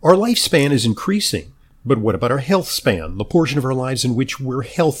Our lifespan is increasing, but what about our health span, the portion of our lives in which we're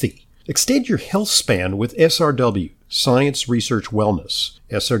healthy? Extend your health span with SRW, Science Research Wellness.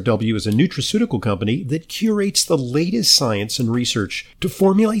 SRW is a nutraceutical company that curates the latest science and research to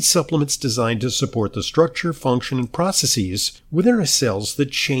formulate supplements designed to support the structure, function, and processes within our cells that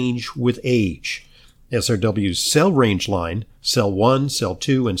change with age. SRW's cell range line, Cell 1, Cell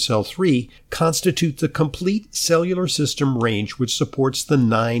 2, and Cell 3, constitute the complete cellular system range which supports the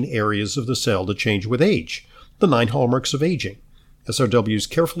 9 areas of the cell that change with age, the 9 hallmarks of aging. SRW's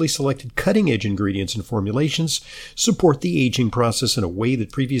carefully selected cutting-edge ingredients and formulations support the aging process in a way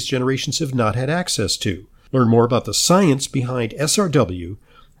that previous generations have not had access to. Learn more about the science behind SRW,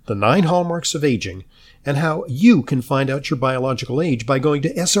 the 9 hallmarks of aging, and how you can find out your biological age by going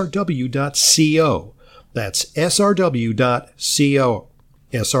to srw.co. That's srw.co.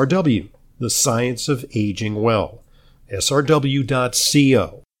 SRW, the science of aging well.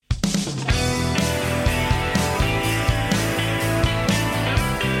 srw.co.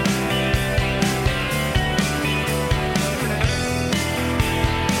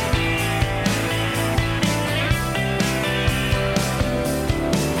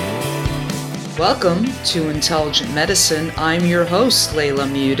 Welcome to Intelligent Medicine. I'm your host, Leyla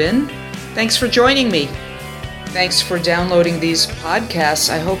Mudin. Thanks for joining me. Thanks for downloading these podcasts.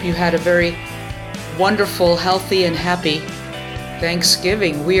 I hope you had a very wonderful, healthy, and happy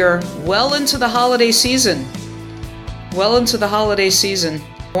Thanksgiving. We are well into the holiday season. I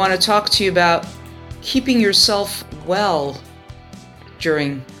want to talk to you about keeping yourself well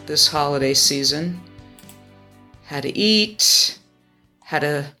during this holiday season. How to eat, how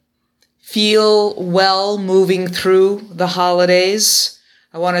to feel well moving through the holidays.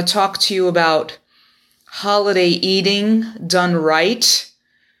 I want to talk to you about holiday eating done right.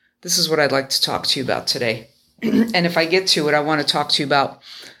 This is what I'd like to talk to you about today. And if I get to it, I want to talk to you about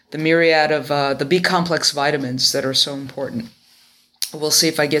the myriad of the B-complex vitamins that are so important. We'll see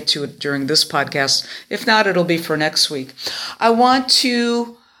if I get to it during this podcast. If not, it'll be for next week. I want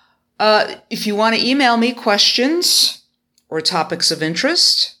to, if you want to email me questions or topics of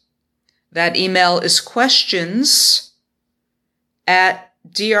interest, that email is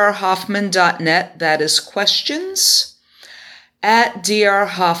questions@drhoffman.net. That is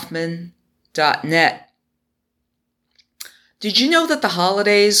questions@drhoffman.net. Did you know that the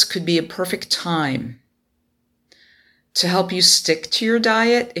holidays could be a perfect time to help you stick to your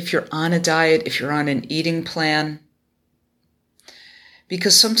diet if you're on a diet, if you're on an eating plan?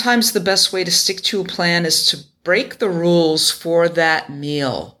 Because sometimes the best way to stick to a plan is to break the rules for that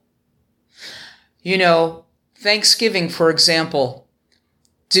meal. You know, Thanksgiving, for example,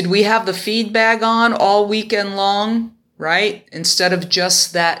 did we have the feed bag on all weekend long, right? Instead of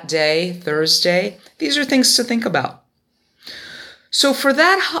just that day, Thursday? These are things to think about. So for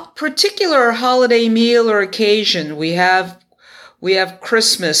that particular holiday meal or occasion, we have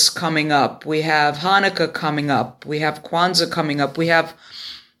Christmas coming up, we have Hanukkah coming up, we have Kwanzaa coming up, we have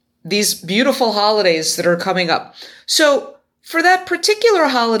these beautiful holidays that are coming up. So for that particular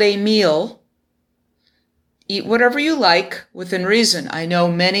holiday meal, eat whatever you like within reason. I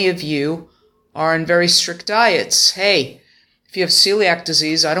know many of you are on very strict diets. Hey, if you have celiac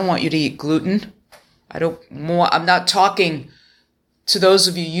disease, I don't want you to eat gluten. I'm not talking to those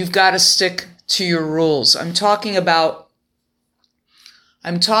of you. You've got to stick to your rules. I'm talking about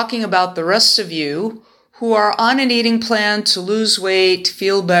the rest of you who are on an eating plan to lose weight,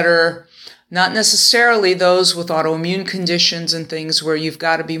 feel better, not necessarily those with autoimmune conditions and things where you've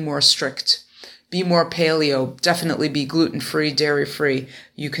got to be more strict. Be more paleo, definitely be gluten-free, dairy-free.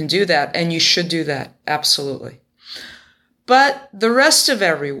 You can do that, and you should do that, absolutely. But the rest of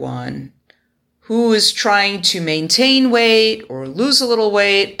everyone who is trying to maintain weight or lose a little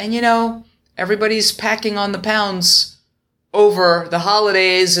weight, and everybody's packing on the pounds over the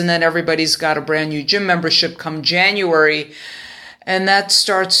holidays, and then everybody's got a brand new gym membership come January, and that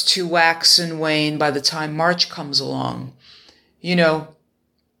starts to wax and wane by the time March comes along.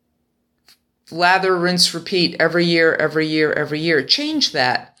 Lather, rinse, repeat every year. Change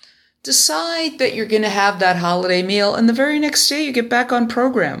that. Decide that you're going to have that holiday meal, and the very next day you get back on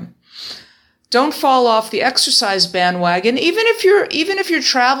program. Don't fall off the exercise bandwagon. Even if you're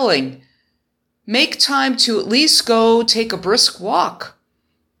traveling, make time to at least go take a brisk walk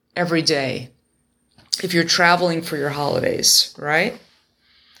every day if you're traveling for your holidays, right?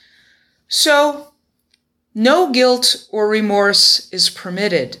 So, no guilt or remorse is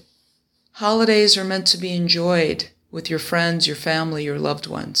permitted. Holidays are meant to be enjoyed with your friends, your family, your loved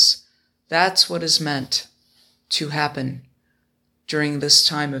ones. That's what is meant to happen during this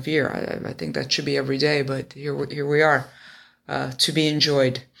time of year. I think that should be every day, but here we are, to be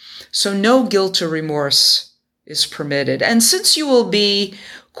enjoyed. So no guilt or remorse is permitted. And since you will be,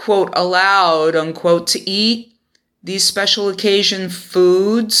 quote, allowed, unquote, to eat these special occasion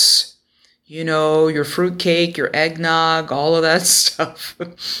foods, your fruitcake, your eggnog, all of that stuff,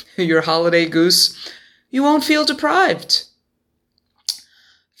 your holiday goose, you won't feel deprived.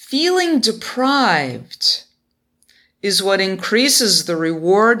 Feeling deprived is what increases the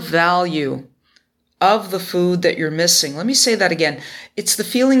reward value of the food that you're missing. Let me say that again. It's the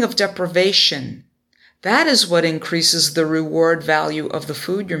feeling of deprivation. That is what increases the reward value of the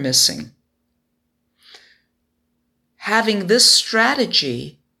food you're missing. Having this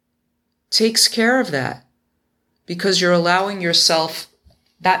strategy takes care of that because you're allowing yourself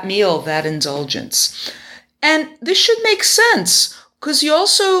that meal, that indulgence. And this should make sense because you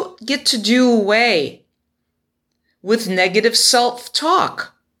also get to do away with negative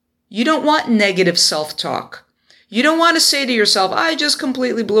self-talk. You don't want negative self-talk. You don't want to say to yourself, I just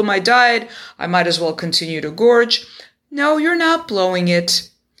completely blew my diet. I might as well continue to gorge. No, you're not blowing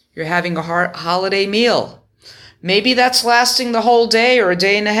it. You're having a holiday meal. Maybe that's lasting the whole day or a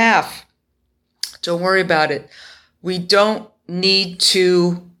day and a half. Don't worry about it. We don't need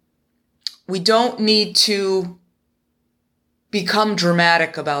to become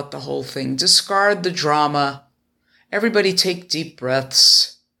dramatic about the whole thing. Discard the drama. Everybody take deep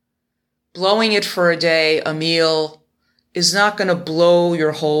breaths. Blowing it for a day, a meal, is not going to blow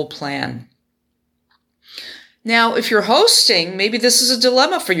your whole plan. Now, if you're hosting, maybe this is a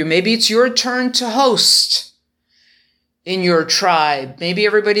dilemma for you. Maybe it's your turn to host in your tribe. Maybe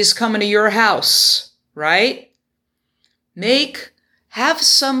everybody's coming to your house, right? Have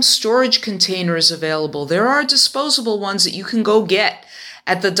some storage containers available. There are disposable ones that you can go get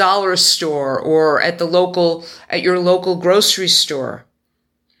at the dollar store or at your local grocery store.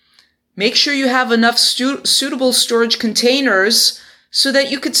 Make sure you have enough suitable storage containers so that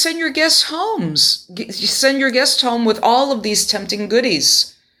you could send your guests home with all of these tempting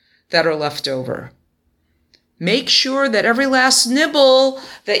goodies that are left over. Make sure that every last nibble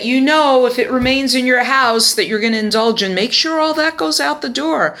that if it remains in your house that you're going to indulge in, make sure all that goes out the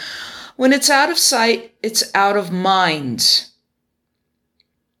door. When it's out of sight, it's out of mind.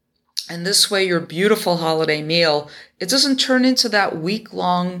 And this way, your beautiful holiday meal, it doesn't turn into that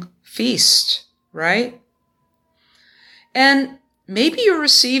week-long feast, right? And maybe you're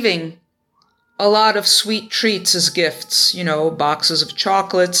receiving a lot of sweet treats as gifts, boxes of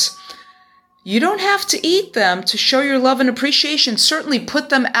chocolates. You don't have to eat them to show your love and appreciation. Certainly put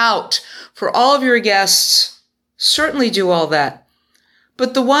them out for all of your guests. Certainly do all that.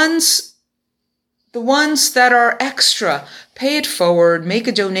 But the ones that are extra, pay it forward, make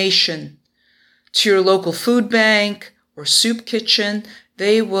a donation to your local food bank or soup kitchen.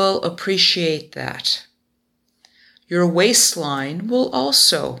 They will appreciate that. Your waistline will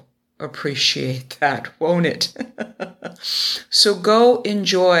also appreciate that, won't it? So go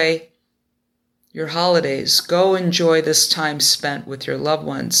enjoy your holidays. Go enjoy this time spent with your loved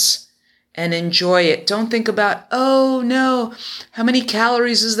ones and enjoy it. Don't think about, oh no, how many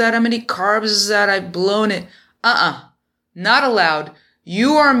calories is that? How many carbs is that? I've blown it. Not allowed.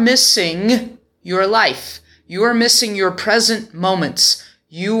 You are missing your life. You are missing your present moments.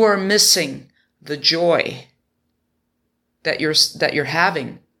 You are missing the joy that you're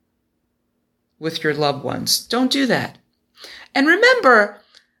having with your loved ones. Don't do that. And remember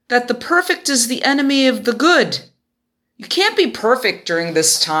that the perfect is the enemy of the good. You can't be perfect during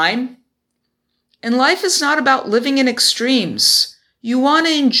this time. And life is not about living in extremes. You want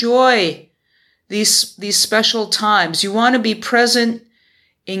to enjoy these special times. You want to be present,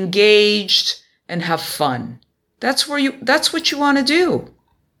 engaged, and have fun. That's what you want to do.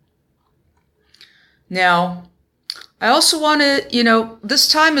 Now, I also want to, this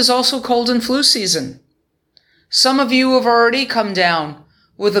time is also cold and flu season. Some of you have already come down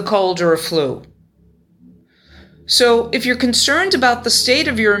with a cold or a flu. So if you're concerned about the state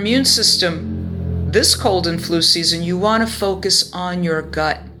of your immune system this cold and flu season, you want to focus on your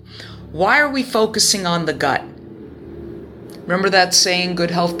gut. Why are we focusing on the gut? Remember that saying,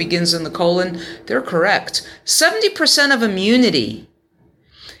 good health begins in the colon? They're correct. 70% of immunity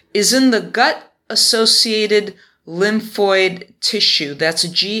is in the gut-associated lymphoid tissue. That's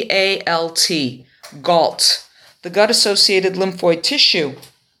GALT, GALT. The gut-associated lymphoid tissue,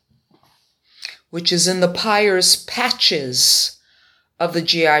 which is in the Peyer's patches of the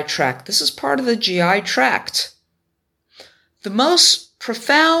GI tract. This is part of the GI tract. The most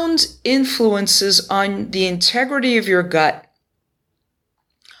profound influences on the integrity of your gut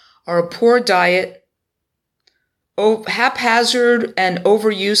are a poor diet, haphazard and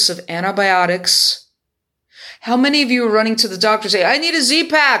overuse of antibiotics, How many of you are running to the doctor and say, I need a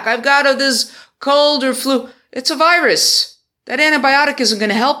Z-Pack. I've got this cold or flu. It's a virus. That antibiotic isn't going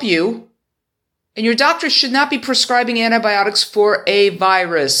to help you. And your doctor should not be prescribing antibiotics for a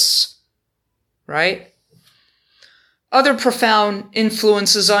virus, right? Other profound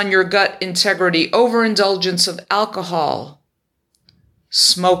influences on your gut integrity: overindulgence of alcohol,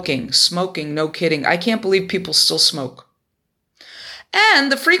 smoking, no kidding. I can't believe people still smoke.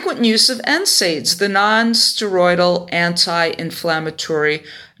 And the frequent use of NSAIDs, the non-steroidal anti-inflammatory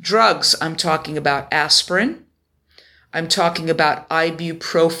drugs. I'm talking about aspirin. I'm talking about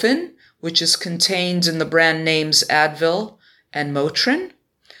ibuprofen, which is contained in the brand names Advil and Motrin.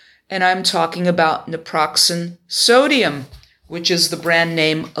 And I'm talking about naproxen sodium, which is the brand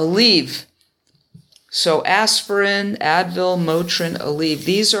name Aleve. So aspirin, Advil, Motrin, Aleve.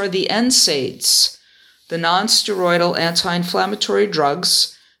 These are the NSAIDs, the non-steroidal anti-inflammatory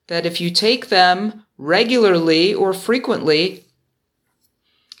drugs that if you take them regularly or frequently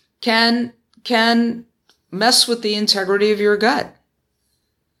can mess with the integrity of your gut.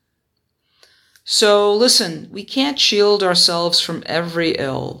 So listen, we can't shield ourselves from every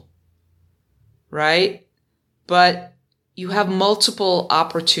ill, right? But you have multiple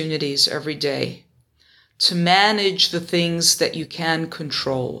opportunities every day to manage the things that you can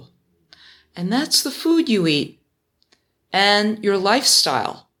control. And that's the food you eat and your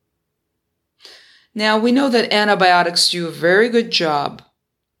lifestyle. Now, we know that antibiotics do a very good job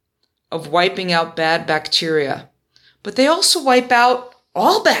of wiping out bad bacteria, but they also wipe out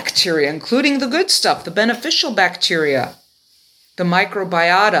all bacteria, including the good stuff, the beneficial bacteria, the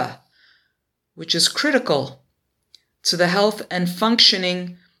microbiota, which is critical to the health and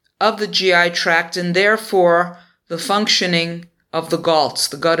functioning of the GI tract and therefore the functioning of the GALTs,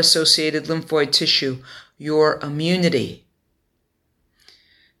 the gut-associated lymphoid tissue, your immunity.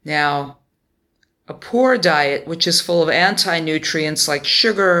 Now, a poor diet, which is full of anti-nutrients like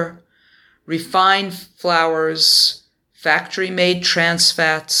sugar, refined flours, factory-made trans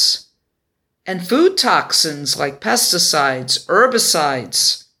fats, and food toxins like pesticides,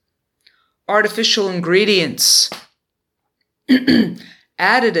 herbicides, artificial ingredients,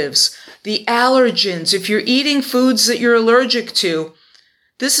 additives, the allergens. If you're eating foods that you're allergic to,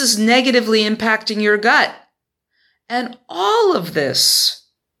 this is negatively impacting your gut. And all of this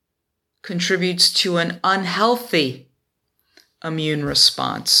contributes to an unhealthy immune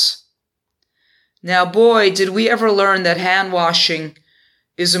response. Now, boy, did we ever learn that hand washing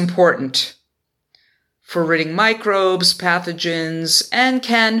is important for ridding microbes, pathogens, and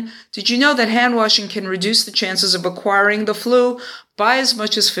did you know that hand washing can reduce the chances of acquiring the flu by as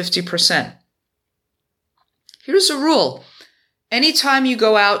much as 50%? Here's a rule. Anytime you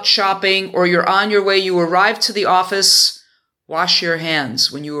go out shopping or you're on your way, you arrive to the office, wash your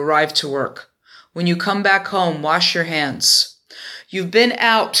hands when you arrive to work. When you come back home, wash your hands. You've been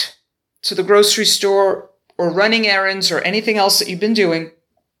out to the grocery store or running errands or anything else that you've been doing.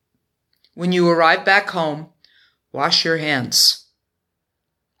 When you arrive back home, wash your hands.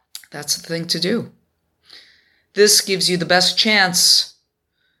 That's the thing to do. This gives you the best chance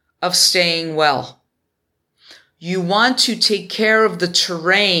of staying well. You want to take care of the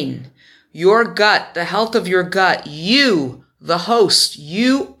terrain, your gut, the health of your gut. You, the host,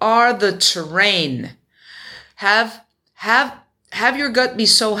 you are the terrain. Have your gut be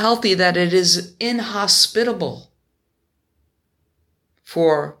so healthy that it is inhospitable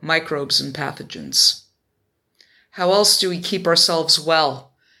for microbes and pathogens. How else do we keep ourselves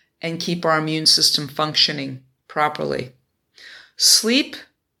well and keep our immune system functioning properly? Sleep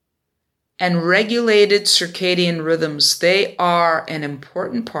and regulated circadian rhythms, they are an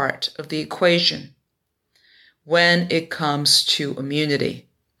important part of the equation when it comes to immunity.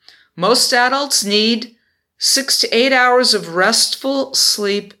 Most adults need 6 to 8 hours of restful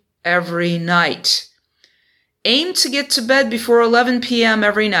sleep every night. Aim to get to bed before 11 p.m.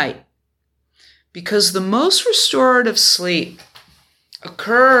 every night, because the most restorative sleep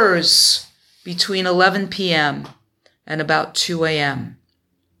occurs between 11 p.m. and about 2 a.m.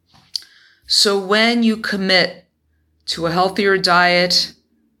 So when you commit to a healthier diet,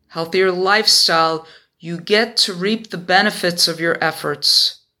 healthier lifestyle, you get to reap the benefits of your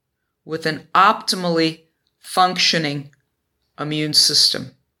efforts with an optimally functioning immune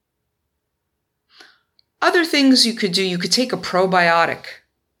system. Other things you could do, you could take a probiotic.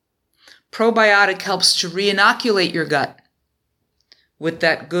 Probiotic helps to re-inoculate your gut with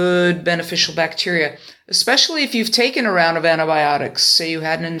that good beneficial bacteria, especially if you've taken a round of antibiotics. Say you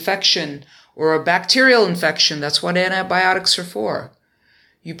had an infection or a bacterial infection. That's what antibiotics are for.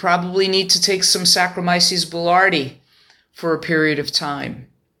 You probably need to take some Saccharomyces boulardii for a period of time.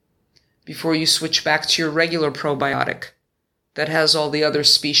 before you switch back to your regular probiotic that has all the other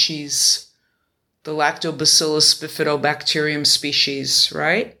species, the Lactobacillus bifidobacterium species,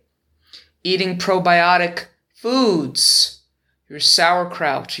 right? Eating probiotic foods, your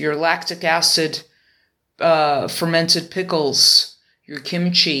sauerkraut, your lactic acid fermented pickles, your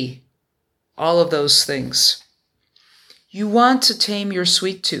kimchi, all of those things. You want to tame your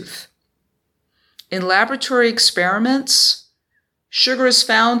sweet tooth. In laboratory experiments, sugar is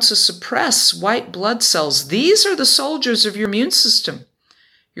found to suppress white blood cells. These are the soldiers of your immune system,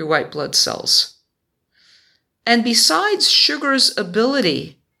 your white blood cells. And besides sugar's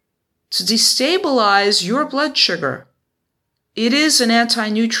ability to destabilize your blood sugar, it is an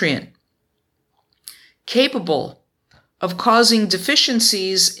anti-nutrient capable of causing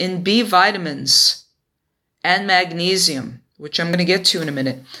deficiencies in B vitamins and magnesium, which I'm going to get to in a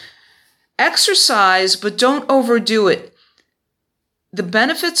minute. Exercise, but don't overdo it. The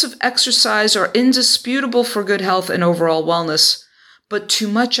benefits of exercise are indisputable for good health and overall wellness, but too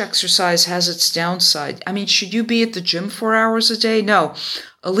much exercise has its downside. I mean, should you be at the gym 4 hours a day? No.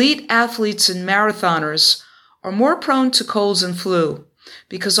 Elite athletes and marathoners are more prone to colds and flu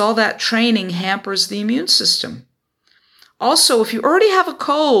because all that training hampers the immune system. Also, if you already have a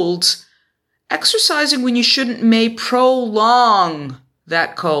cold, exercising when you shouldn't may prolong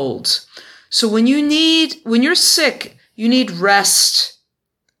that cold. So when you're sick, you need rest,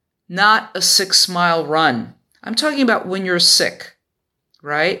 not a 6-mile run. I'm talking about when you're sick,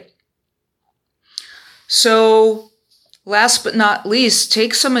 right? So last but not least,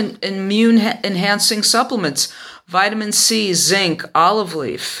 take some immune enhancing supplements, vitamin C, zinc, olive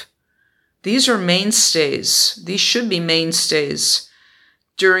leaf. These are mainstays. These should be mainstays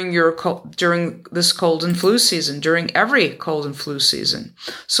during this cold and flu season, during every cold and flu season.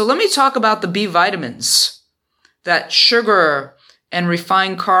 So let me talk about the B vitamins that sugar and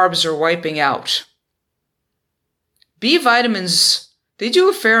refined carbs are wiping out. B vitamins, they do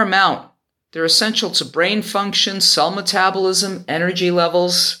a fair amount. They're essential to brain function, cell metabolism, energy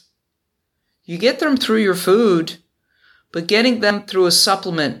levels. You get them through your food, but getting them through a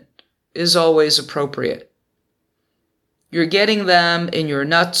supplement is always appropriate. You're getting them in your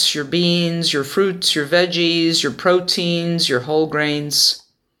nuts, your beans, your fruits, your veggies, your proteins, your whole grains.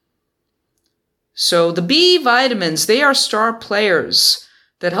 So the B vitamins, they are star players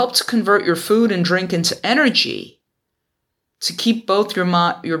that help to convert your food and drink into energy to keep both your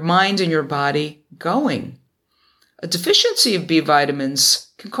mind and your body going. A deficiency of B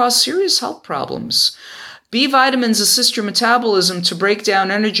vitamins can cause serious health problems. B vitamins assist your metabolism to break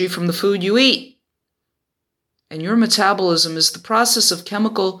down energy from the food you eat. And your metabolism is the process of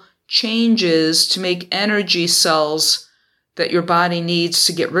chemical changes to make energy cells that your body needs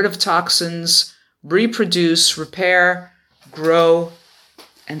to get rid of toxins, reproduce, repair, grow,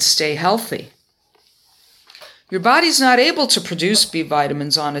 and stay healthy. Your body's not able to produce B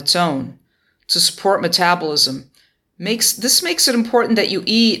vitamins on its own to support metabolism. This makes it important that you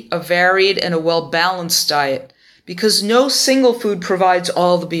eat a varied and a well-balanced diet because no single food provides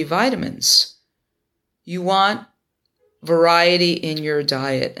all the B vitamins. You want variety in your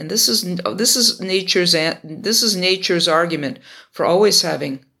diet. And this is nature's argument for always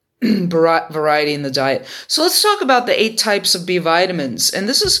having variety in the diet. So let's talk about the 8 types of B vitamins. And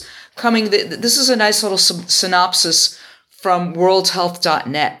this is a nice little synopsis from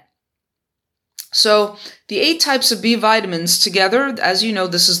worldhealth.net. So the 8 types of B vitamins together, as you know,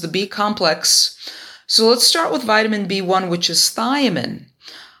 this is the B complex. So let's start with vitamin B1, which is thiamine.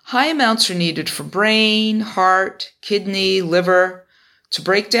 High amounts are needed for brain, heart, kidney, liver, to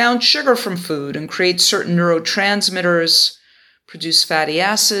break down sugar from food and create certain neurotransmitters, produce fatty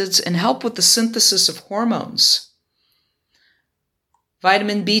acids, and help with the synthesis of hormones.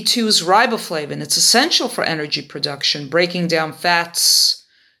 Vitamin B2 is riboflavin. It's essential for energy production, breaking down fats,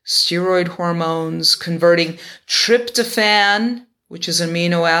 steroid hormones, converting tryptophan, which is an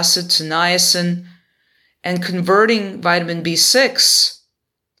amino acid, to niacin, and converting vitamin B6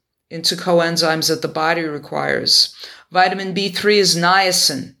 into coenzymes that the body requires. Vitamin B3 is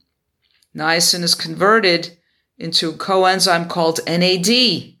niacin. Niacin is converted into a coenzyme called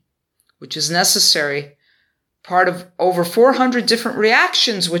NAD, which is necessary, part of over 400 different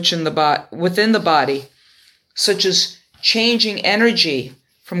reactions within the body, such as changing energy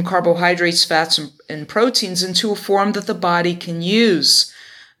from carbohydrates, fats, and proteins into a form that the body can use.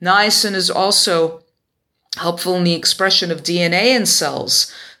 Niacin is also helpful in the expression of DNA in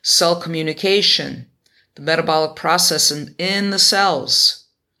cells, cell communication, the metabolic process in the cells.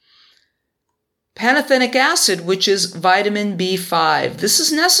 Pantothenic acid, which is vitamin B5. This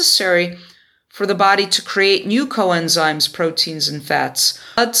is necessary for the body to create new coenzymes, proteins, and fats.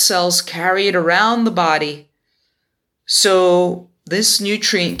 Blood cells carry it around the body. So this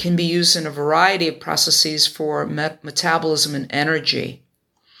nutrient can be used in a variety of processes for metabolism and energy.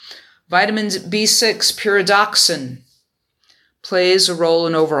 Vitamin B6, pyridoxine, plays a role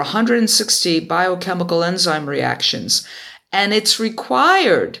in over 160 biochemical enzyme reactions, and it's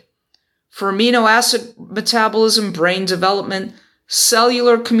required for amino acid metabolism, brain development,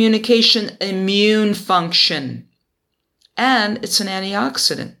 cellular communication, immune function, and it's an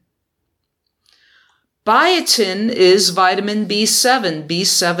antioxidant. Biotin is vitamin B7.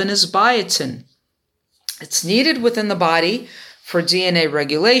 B7 is biotin. It's needed within the body for DNA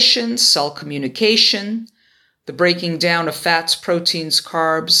regulation, cell communication, the breaking down of fats, proteins,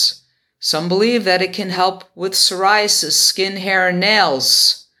 carbs. Some believe that it can help with psoriasis, skin, hair, and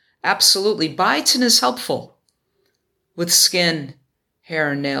nails. Absolutely. Biotin is helpful with skin, hair,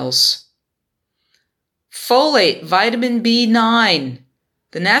 and nails. Folate, vitamin B9.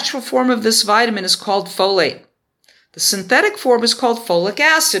 The natural form of this vitamin is called folate. The synthetic form is called folic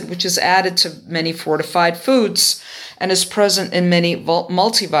acid, which is added to many fortified foods and is present in many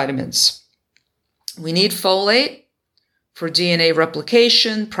multivitamins. We need folate for DNA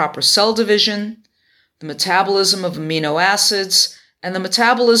replication, proper cell division, the metabolism of amino acids, and the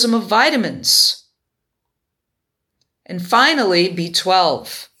metabolism of vitamins. And finally,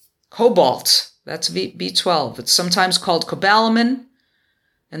 B12, cobalt. That's B12. It's sometimes called cobalamin.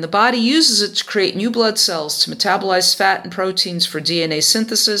 And the body uses it to create new blood cells to metabolize fat and proteins for DNA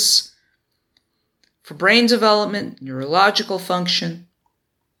synthesis, for brain development, neurological function.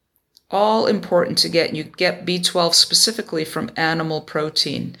 All important to get. You get B12 specifically from animal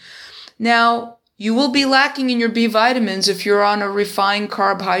protein. Now, you will be lacking in your B vitamins if you're on a refined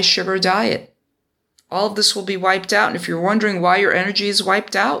carb, high sugar diet. All of this will be wiped out. And if you're wondering why your energy is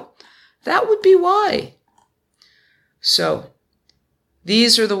wiped out, that would be why. So,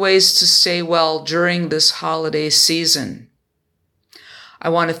 these are the ways to stay well during this holiday season. I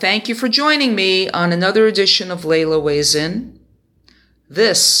want to thank you for joining me on another edition of Leyla Weighs In.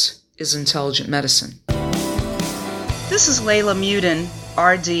 This is Intelligent Medicine. This is Leyla Mudin,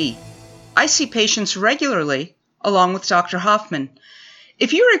 RD. I see patients regularly, along with Dr. Hoffman.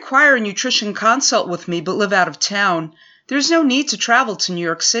 If you require a nutrition consult with me but live out of town, there's no need to travel to New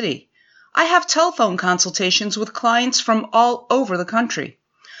York City. I have telephone consultations with clients from all over the country.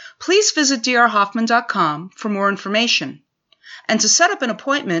 Please visit drhoffman.com for more information. And to set up an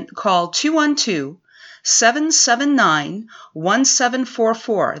appointment, call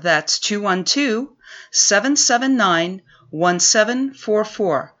 212-779-1744. That's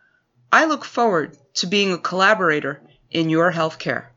 212-779-1744. I look forward to being a collaborator in your healthcare.